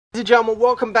Ladies and gentlemen,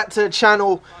 welcome back to the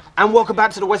channel and welcome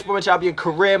back to the West Bromwich Albion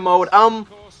career mode. I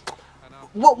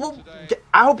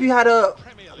hope you had a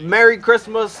Merry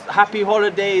Christmas, Happy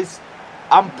Holidays.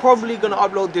 I'm probably gonna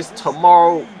upload this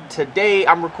tomorrow. Today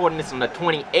I'm recording this on the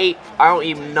 28th. I don't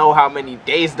even know how many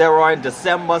days there are in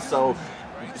December, so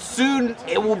soon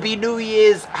it will be New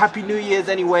Year's. Happy New Year's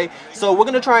anyway. So we're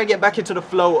gonna try and get back into the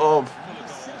flow of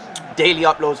daily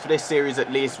uploads for this series at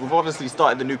least. We've obviously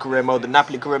started the new career mode, the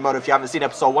Napoli career mode. If you haven't seen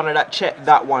episode 1 of that, check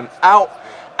that one out.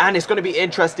 And it's going to be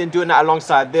interesting doing that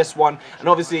alongside this one. And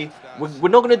obviously, we're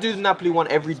not going to do the Napoli one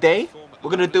every day.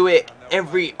 We're going to do it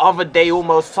every other day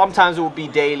almost. Sometimes it will be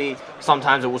daily.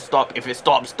 Sometimes it will stop. If it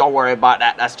stops, don't worry about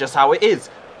that. That's just how it is.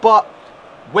 But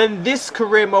when this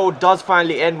career mode does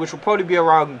finally end, which will probably be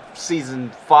around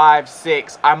season 5,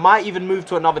 6, I might even move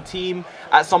to another team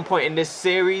at some point in this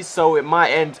series, so it might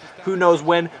end who knows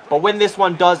when. But when this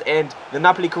one does end, the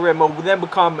Napoli career mode will then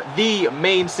become the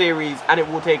main series, and it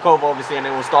will take over obviously, and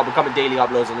it will start becoming daily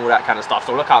uploads and all that kind of stuff,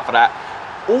 so look out for that.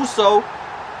 Also,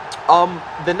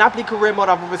 the Napoli career mode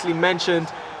I've obviously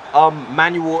mentioned,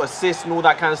 manual assist and all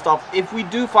that kind of stuff. If we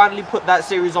do finally put that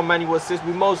series on manual assist,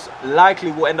 we most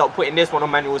likely will end up putting this one on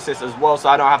manual assist as well, so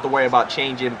I don't have to worry about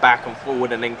changing back and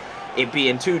forward and then it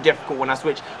being too difficult when I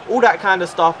switch, all that kind of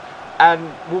stuff.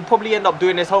 And we'll probably end up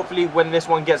doing this hopefully when this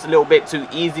one gets a little bit too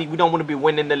easy. We don't want to be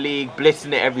winning the league, blitzing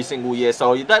it every single year,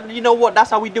 so that, you know what, that's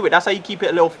how we do it. That's how you keep it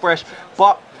a little fresh.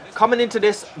 But coming into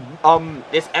this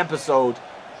this episode,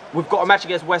 we've got a match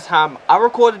against West Ham. I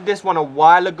recorded this one a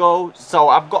while ago, so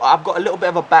I've got a little bit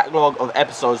of a backlog of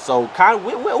episodes. So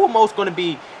we're almost going to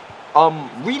be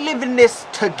reliving this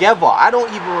together. I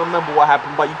don't even remember what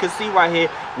happened, but you can see right here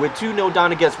we're 2-0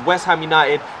 down against West Ham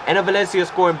United, and Valencia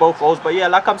scoring both goals. But yeah,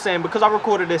 like I'm saying, because I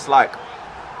recorded this like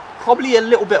probably a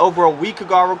little bit over a week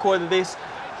ago, I recorded this.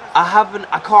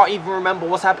 I can't even remember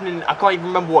what's happening. I can't even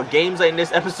remember what games are in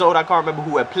this episode. I can't remember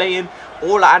who we're playing.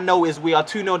 All I know is we are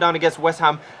 2-0 down against West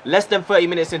Ham. Less than 30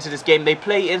 minutes into this game, they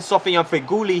play in Sofian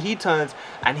Feghouli. He turns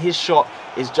and his shot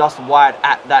is just wide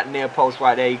at that near post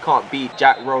right there. He can't beat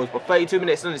Jack Rose. But 32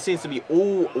 minutes and it seems to be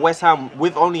all West Ham.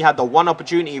 We've only had the one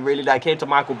opportunity really that came to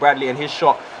Michael Bradley, and his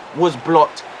shot was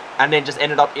blocked and then just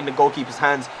ended up in the goalkeeper's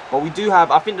hands. But we do have,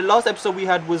 I think the last episode we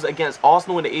had was against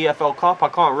Arsenal in the EFL Cup. I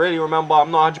can't really remember. I'm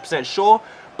not 100% sure.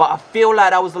 But I feel like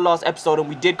that was the last episode, and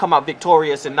we did come out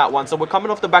victorious in that one. So we're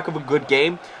coming off the back of a good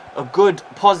game, a good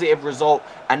positive result,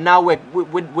 and now we're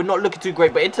not looking too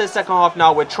great. But into the second half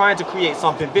now, we're trying to create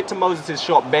something. Victor Moses'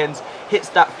 shot bends, hits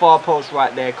that far post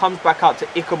right there, comes back out to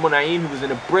Ika Munayin, who was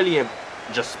in a brilliant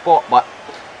just spot, but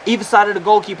either side of the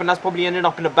goalkeeper, and that's probably ended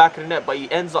up in the back of the net. But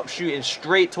he ends up shooting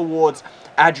straight towards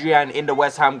Adrian in the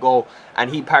West Ham goal,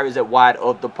 and he parries it wide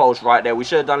of the post right there. We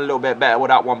should have done a little bit better with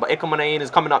that one, but Ika Munayin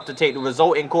is coming up to take the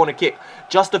resulting corner kick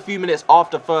just a few minutes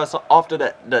after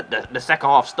the second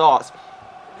half starts,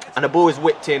 and the ball is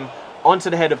whipped in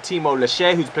onto the head of Timo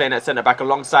Lachey, who's playing at centre-back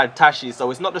alongside Tashi. So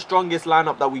it's not the strongest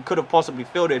lineup that we could have possibly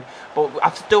fielded, but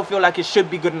I still feel like it should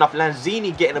be good enough.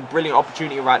 Lanzini getting a brilliant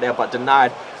opportunity right there, but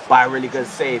denied by a really good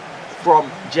save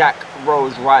from Jack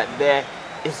Rose right there.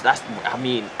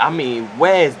 I mean,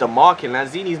 where's the marking?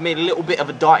 Lanzini's made a little bit of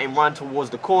a darting run towards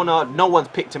the corner. No one's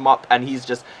picked him up, and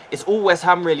it's all West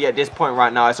Ham really at this point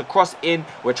right now. It's a cross in.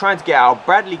 We're trying to get out.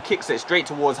 Bradley kicks it straight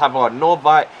towards Havard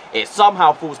Norvite. It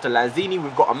somehow falls to Lanzini.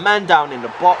 We've got a man down in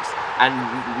the box, and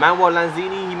Manuel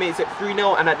Lanzini, he makes it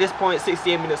 3-0, and at this point,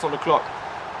 68 minutes on the clock,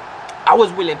 I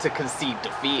was willing to concede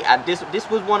defeat. And this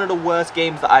was one of the worst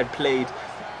games that I'd played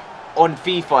on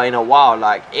FIFA in a while,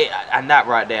 and that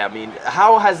right there, I mean,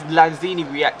 how has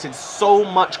Lanzini reacted so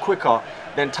much quicker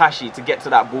than Tashi to get to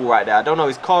that ball right there? I don't know.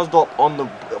 He's caused up on the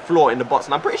floor in the box,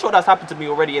 and I'm pretty sure that's happened to me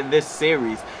already in this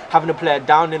series, having a player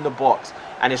down in the box,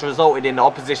 and it's resulted in the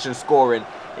opposition scoring.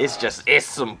 It's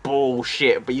some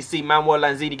bullshit. But you see Manuel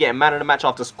Lanzini getting man of the match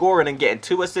after scoring and getting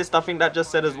 2 assists, I think that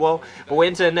just said as well. But we're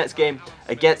into the next game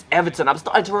against Everton. I'm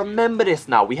starting to remember this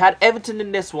now. We had Everton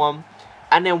in this one,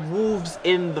 and then Wolves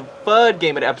in the third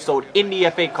game of the episode in the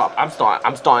FA Cup. I'm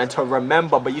starting to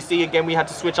remember. But you see, again, we had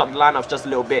to switch up the lineups just a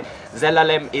little bit.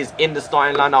 Zelalem is in the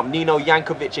starting lineup. Nino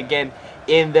Jankovic again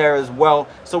in there as well.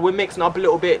 So we're mixing up a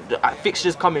little bit.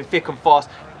 Fixtures coming thick and fast.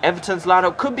 Everton's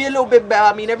lineup could be a little bit better.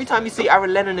 I mean, every time you see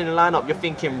Aaron Lennon in the lineup, you're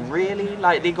thinking, really?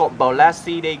 Like, they got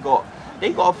Bolassi, they got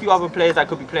a few other players that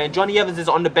could be playing. Johnny Evans is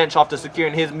on the bench after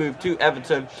securing his move to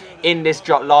Everton in this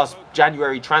last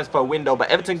January transfer window. But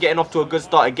Everton getting off to a good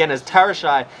start again as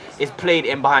Tarashai is played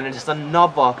in behind. And just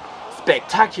another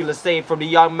spectacular save from the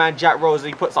young man Jack Rose.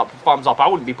 He puts up a thumbs up. I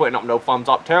wouldn't be putting up no thumbs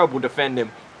up. Terrible defending.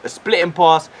 A splitting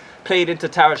pass played into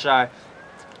Tarashai.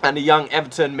 And the young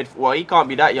Everton midfield, well, he can't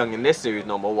be that young in this series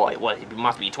no more. What, he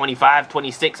must be 25,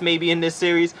 26 maybe in this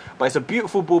series. But it's a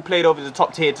beautiful ball played over the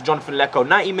top tier to Jonathan Leko.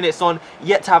 90 minutes on,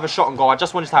 yet to have a shot on goal. I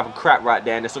just wanted to have a crack right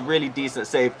there, and it's a really decent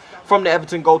save from the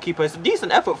Everton goalkeeper. It's a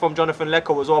decent effort from Jonathan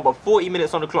Leko as well, but 40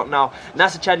 minutes on the clock now.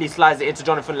 Nasser Chadli slides it into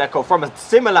Jonathan Leko from a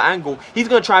similar angle. He's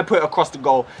going to try and put it across the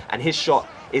goal, and his shot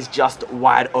is just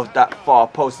wide of that far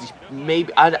post.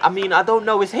 Maybe, I mean, I don't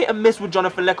know. It's hit and miss with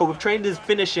Jonathan Leko. We've trained his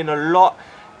finishing a lot,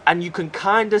 and you can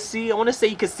kind of see, I want to say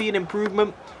you can see an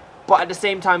improvement, but at the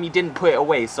same time, he didn't put it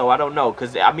away. So I don't know,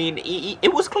 because I mean,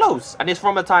 it was close, and it's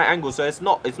from a tight angle, so it's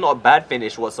not a bad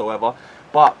finish whatsoever.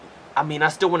 But I mean, I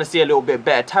still want to see a little bit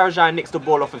better. Tarajai nicks the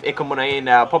ball off of Ikamunayin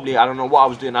there. Probably, I don't know what I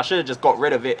was doing. I should have just got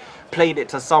rid of it, played it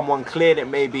to someone, cleared it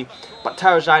maybe. But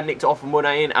Tarajai nicked it off of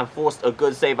Munayin and forced a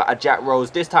good save at Jack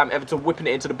Rose. This time, Everton whipping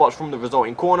it into the box from the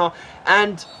resulting corner.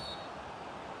 And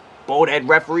bald-head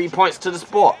referee points to the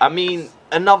spot. I mean,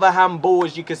 another handball,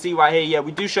 as you can see right here. Yeah,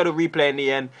 we do show the replay in the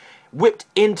end. Whipped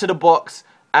into the box,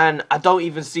 and I don't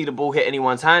even see the ball hit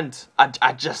anyone's hand.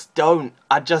 I just don't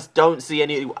see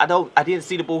any. I didn't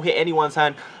see the ball hit anyone's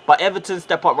hand. But Everton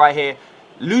step up right here.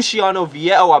 Luciano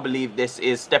Vieto, I believe this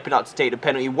is, stepping up to take the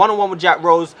penalty. One-on-one with Jack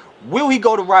Rose. Will he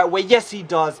go the right way? Yes, he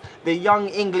does. The young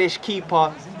English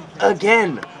keeper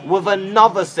again with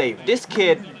another save. This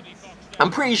kid,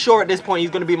 I'm pretty sure at this point he's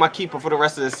going to be my keeper for the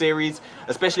rest of the series,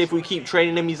 especially if we keep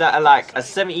training him. He's at like a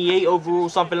 78 overall,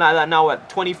 something like that now at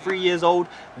 23 years old.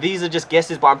 These are just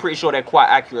guesses, but I'm pretty sure they're quite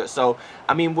accurate. So,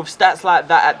 I mean, with stats like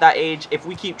that at that age, if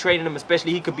we keep training him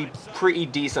especially, he could be pretty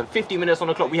decent. 50 minutes on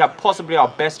the clock, we have possibly our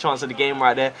best chance of the game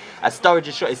right there. As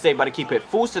Sturridge's shot is saved by the keeper. It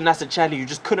falls to Nasser Chadli, who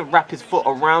just couldn't wrap his foot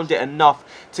around it enough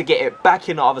to get it back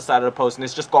in the other side of the post, and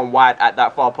it's just gone wide at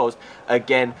that far post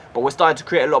again. But we're starting to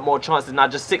create a lot more chances now.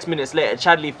 Just 6 minutes later,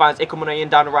 Chadli finds Ikamunayin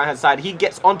down the right-hand side. He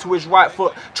gets onto his right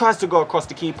foot, tries to go across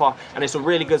the keeper, and it's a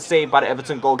really good save by the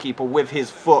Everton goalkeeper with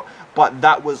his foot. But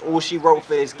that was all she wrote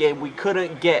for this game. We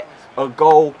couldn't get a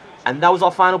goal, and that was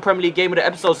our final Premier League game of the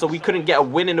episode, so we couldn't get a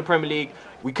win in the Premier League.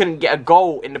 We couldn't get a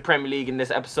goal in the Premier League in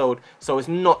this episode, so it's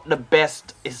not the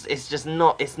best. It's just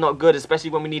not, it's not good,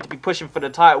 especially when we need to be pushing for the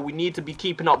title. We need to be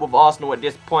keeping up with Arsenal at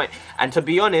this point, and to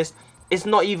be honest, it's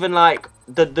not even like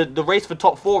the race for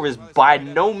top 4 is by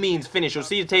no means finished. You'll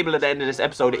see the table at the end of this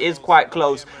episode. It is quite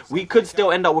close. We could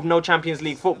still end up with no Champions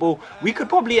League football. We could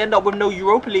probably end up with no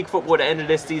Europa League football at the end of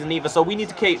this season either. So we need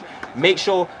to make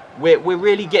sure we're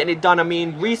really getting it done. I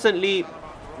mean, recently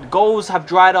goals have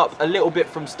dried up a little bit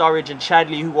from Sturridge and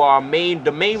Chadli, who are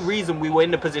the main reason we were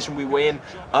in the position we were in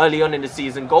early on in the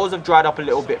season. Goals have dried up a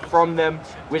little bit from them,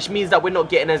 which means that we're not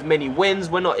getting as many wins.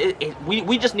 We're not.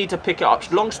 We just need to pick it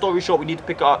up. Long story short, we need to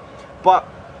pick it up. But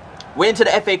we're into the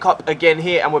FA Cup again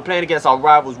here, and we're playing against our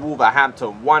rivals,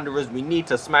 Wolverhampton Wanderers. We need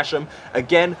to smash them.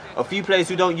 Again, a few players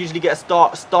who don't usually get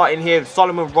a start in here.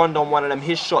 Solomon Rondon, one of them.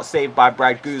 His shot saved by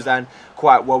Brad Guzan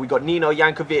quite well. We got Nino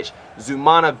Jankovic.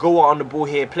 Zumana Goa on the ball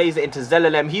here. Plays it into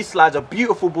Zelalem. He slides a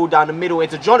beautiful ball down the middle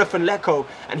into Jonathan Leko,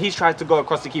 and he's trying to go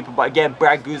across the keeper. But again,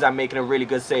 Brad Guzan making a really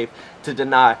good save to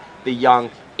deny the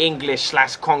young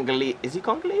English/Congolese. Is he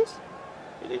Congolese?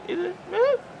 Is it?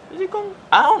 Is he Congolese?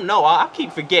 I don't know. I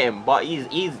keep forgetting, but he's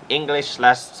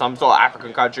English/some sort of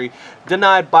African country.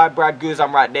 Denied by Brad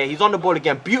Guzan right there. He's on the ball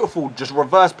again. Beautiful, just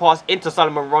reverse pass into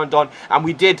Solomon Rondon, and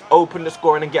we did open the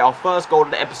scoring and get our first goal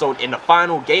of the episode in the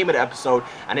final game of the episode,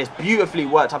 and it's beautifully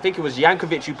worked. I think it was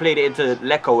Jankovic who played it into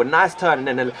Leko. A nice turn, and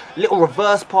then a little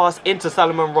reverse pass into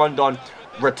Solomon Rondon.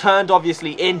 Returned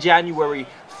obviously in January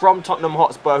from Tottenham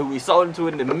Hotspur, who we sold him to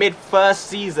in the mid-first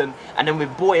season, and then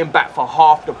we've bought him back for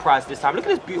half the price this time. Look at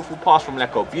this beautiful pass from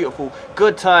Leko. Beautiful,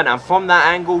 good turn, and from that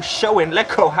angle, showing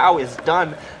Leko how it's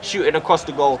done, shooting across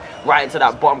the goal right into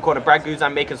that bottom corner. Brad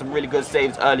Guzan making some really good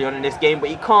saves early on in this game, but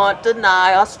he can't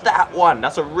deny us that one.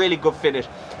 That's a really good finish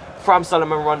from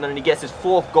Solomon Rondon, and he gets his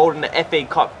 4th goal in the FA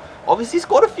Cup. Obviously, he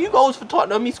scored a few goals for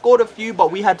Tottenham. He scored a few,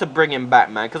 but we had to bring him back,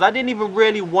 man, because I didn't even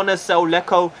really want to sell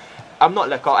Leko.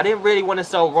 I didn't really want to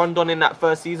sell Rondon in that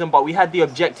first season, but we had the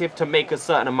objective to make a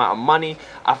certain amount of money.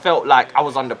 I felt like I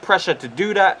was under pressure to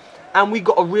do that, and we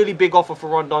got a really big offer for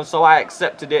Rondon, so I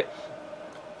accepted it.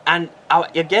 And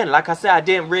again, like I said, I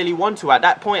didn't really want to. At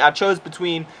that point, I chose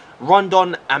between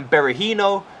Rondon and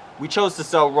Berahino. We chose to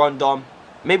sell Rondon.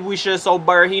 Maybe we should have sold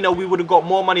Berahino. We would have got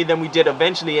more money than we did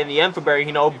eventually in the end for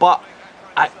Berahino, but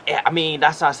I mean,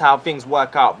 that's how things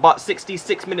work out. But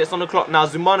 66 minutes on the clock now.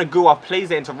 Zumana Gua plays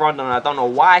it into Rondon. I don't know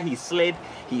why he slid.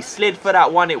 He slid for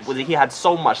that one. He had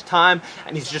so much time,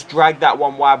 and he's just dragged that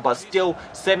one wide. But still,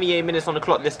 78 minutes on the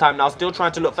clock this time now. Still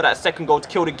trying to look for that second goal to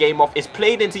kill the game off. It's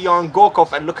played into Jan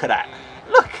Gorkov, and look at that.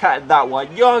 Look at that one.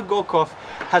 Jan Gorkov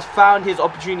has found his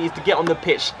opportunities to get on the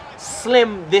pitch.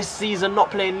 Slim this season,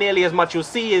 not playing nearly as much. You'll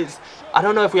see is, I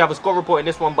don't know if we have a score report in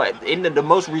this one, but in the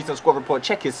most recent score report,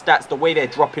 check his stats, the way they're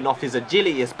dropping off. His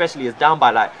agility especially is down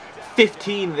by like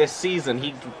 15 this season.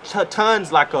 He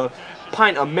turns like a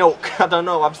pint of milk. I don't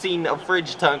know, I've seen a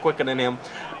fridge turn quicker than him.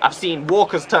 I've seen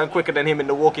walkers turn quicker than him in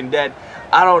The Walking Dead.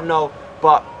 I don't know,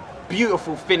 but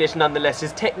beautiful finish nonetheless.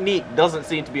 His technique doesn't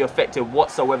seem to be affected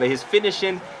whatsoever. His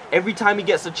finishing, every time he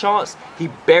gets a chance, he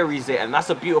buries it, and that's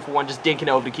a beautiful one, just dinking it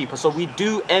over the keeper. So we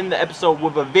do end the episode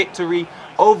with a victory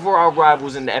over our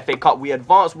rivals in the FA Cup. We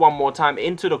advance one more time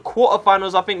into the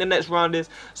quarterfinals, I think the next round is.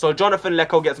 So Jonathan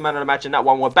Lecco gets man of the match in that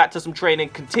one. We're back to some training,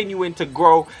 continuing to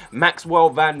grow. Maxwell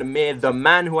Van der Meer, the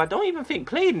man who I don't even think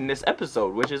played in this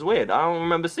episode, which is weird. I don't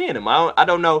remember seeing him. I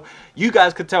don't know. You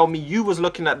guys could tell me. You was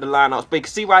looking at the lineups, but you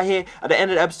can see right here at the end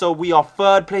of the episode, we are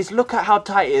third place. Look at how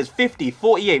tight it is. 50,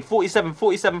 48, 47,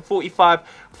 47, 45,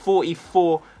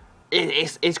 44.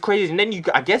 It's crazy. And then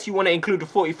I guess you want to include the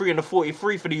 43 and the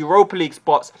 43 for the Europa League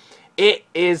spots. It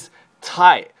is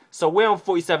tight. So we're on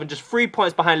 47, just 3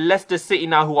 points behind Leicester City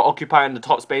now, who are occupying the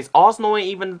top space. Arsenal ain't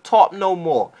even top no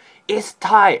more. It's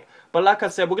tight. But like I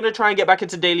said, we're going to try and get back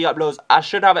into daily uploads. I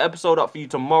should have an episode up for you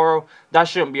tomorrow. That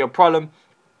shouldn't be a problem.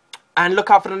 And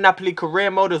look out for the Napoli career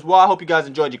mode as well. I hope you guys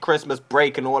enjoyed your Christmas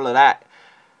break and all of that.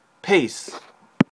 Peace.